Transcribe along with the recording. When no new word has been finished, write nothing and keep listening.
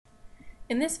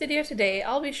In this video today,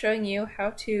 I'll be showing you how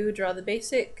to draw the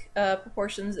basic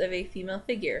proportions of a female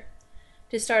figure.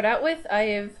 To start out with, I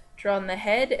have drawn the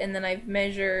head and then I've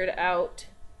measured out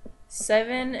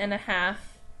 7.5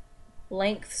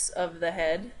 lengths of the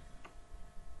head,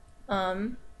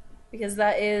 because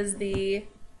that is the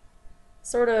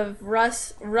sort of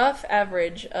rough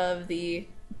average of the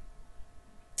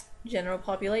general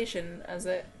population as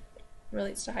it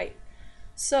relates to height.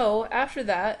 So after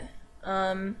that,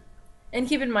 and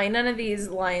keep in mind, none of these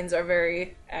lines are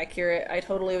very accurate. I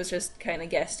totally was just kind of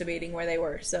guesstimating where they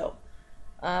were. So,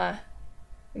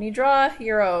 when you draw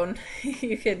your own,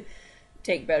 you could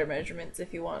take better measurements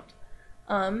if you want.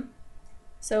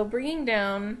 So bringing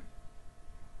down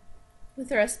with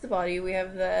the rest of the body, we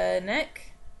have the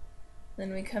neck,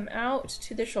 then we come out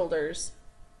to the shoulders.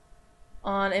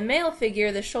 On a male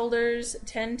figure, the shoulders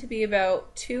tend to be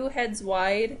about 2 heads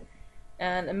wide,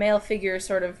 and a male figure is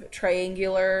sort of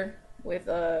triangular with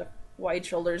wide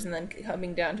shoulders and then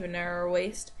coming down to a narrower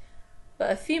waist.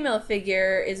 But a female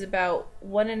figure is about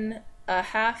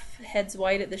 1.5 heads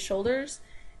wide at the shoulders,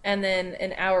 and then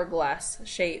an hourglass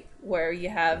shape where you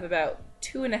have about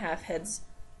 2.5 heads,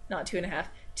 not 2.5,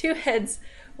 2 heads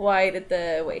wide at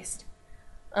the waist.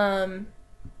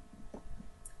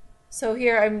 So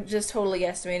here I'm just totally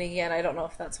estimating again. I don't know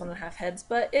if that's 1.5 heads,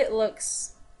 but it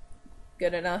looks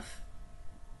good enough.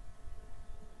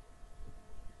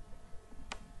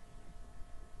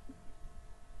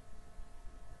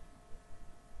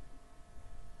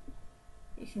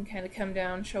 You can kind of come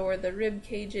down, show where the rib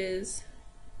cage is.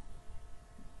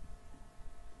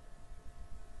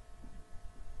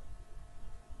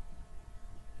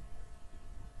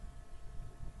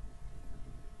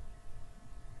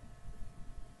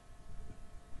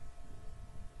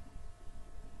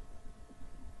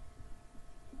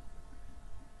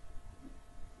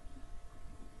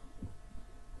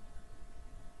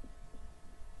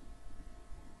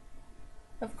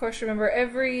 Of course, remember,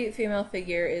 every female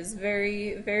figure is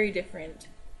very, very different,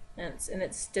 and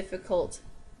it's difficult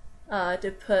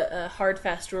to put a hard,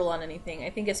 fast rule on anything. I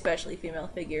think especially female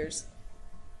figures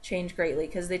change greatly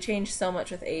because they change so much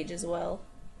with age as well.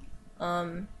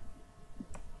 And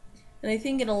I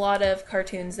think in a lot of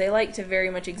cartoons they like to very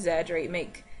much exaggerate,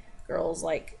 make girls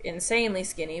like insanely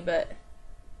skinny, but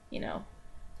you know,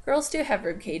 girls do have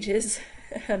rib cages,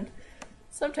 and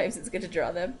sometimes it's good to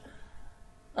draw them.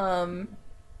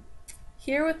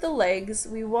 Here with the legs,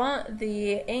 we want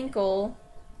the ankle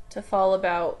to fall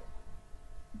about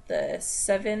the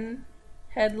 7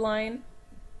 head line,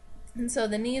 and so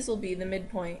the knees will be the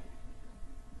midpoint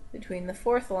between the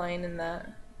 4th line and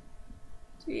that,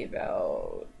 to be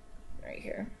about right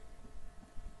here.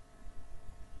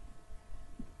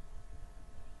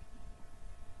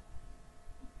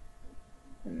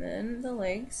 And then the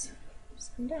legs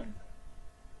just come down.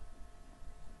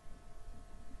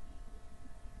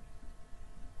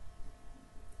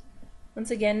 Once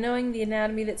again, knowing the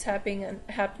anatomy that's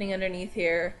happening underneath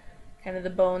here, kind of the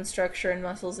bone structure and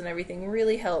muscles and everything,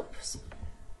 really helps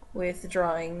with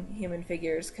drawing human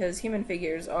figures, because human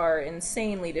figures are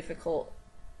insanely difficult.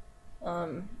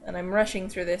 And I'm rushing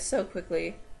through this so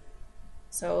quickly,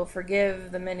 so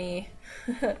forgive the many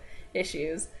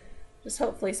issues. Just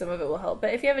hopefully some of it will help.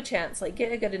 But if you have a chance, like,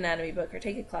 get a good anatomy book or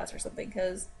take a class or something,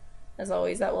 because, as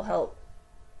always, that will help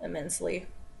immensely.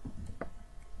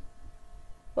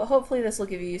 But hopefully this will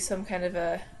give you some kind of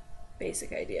a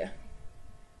basic idea.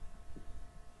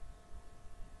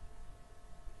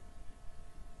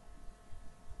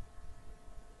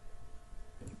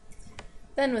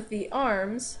 Then with the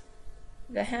arms,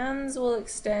 the hands will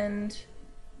extend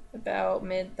about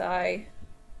mid-thigh,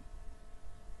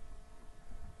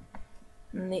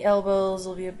 and the elbows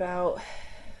will be about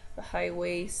the high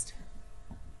waist.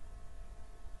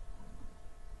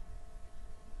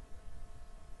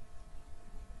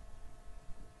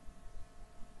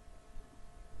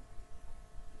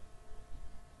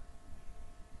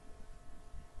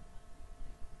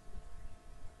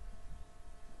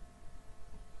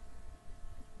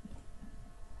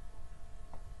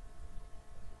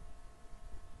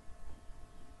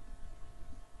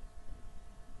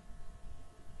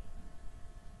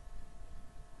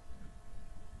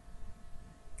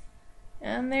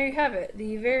 And there you have it,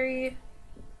 the very,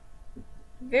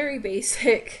 very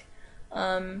basic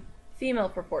female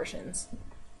proportions.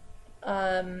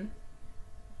 So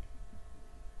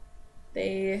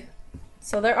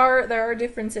there are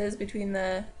differences between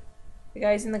the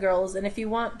guys and the girls, and if you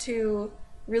want to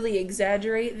really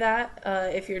exaggerate that,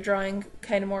 if you're drawing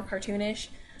kind of more cartoonish,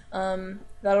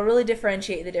 that'll really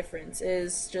differentiate the difference,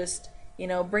 is just, you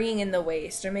know, bringing in the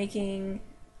waist or making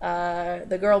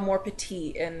the girl more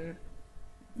petite and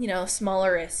you know,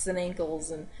 smaller wrists and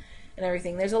ankles and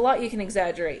everything. There's a lot you can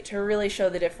exaggerate to really show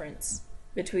the difference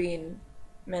between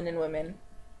men and women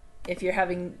if you're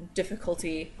having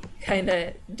difficulty kind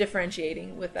of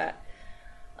differentiating with that.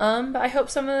 But I hope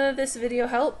some of this video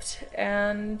helped,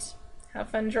 and have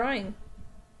fun drawing.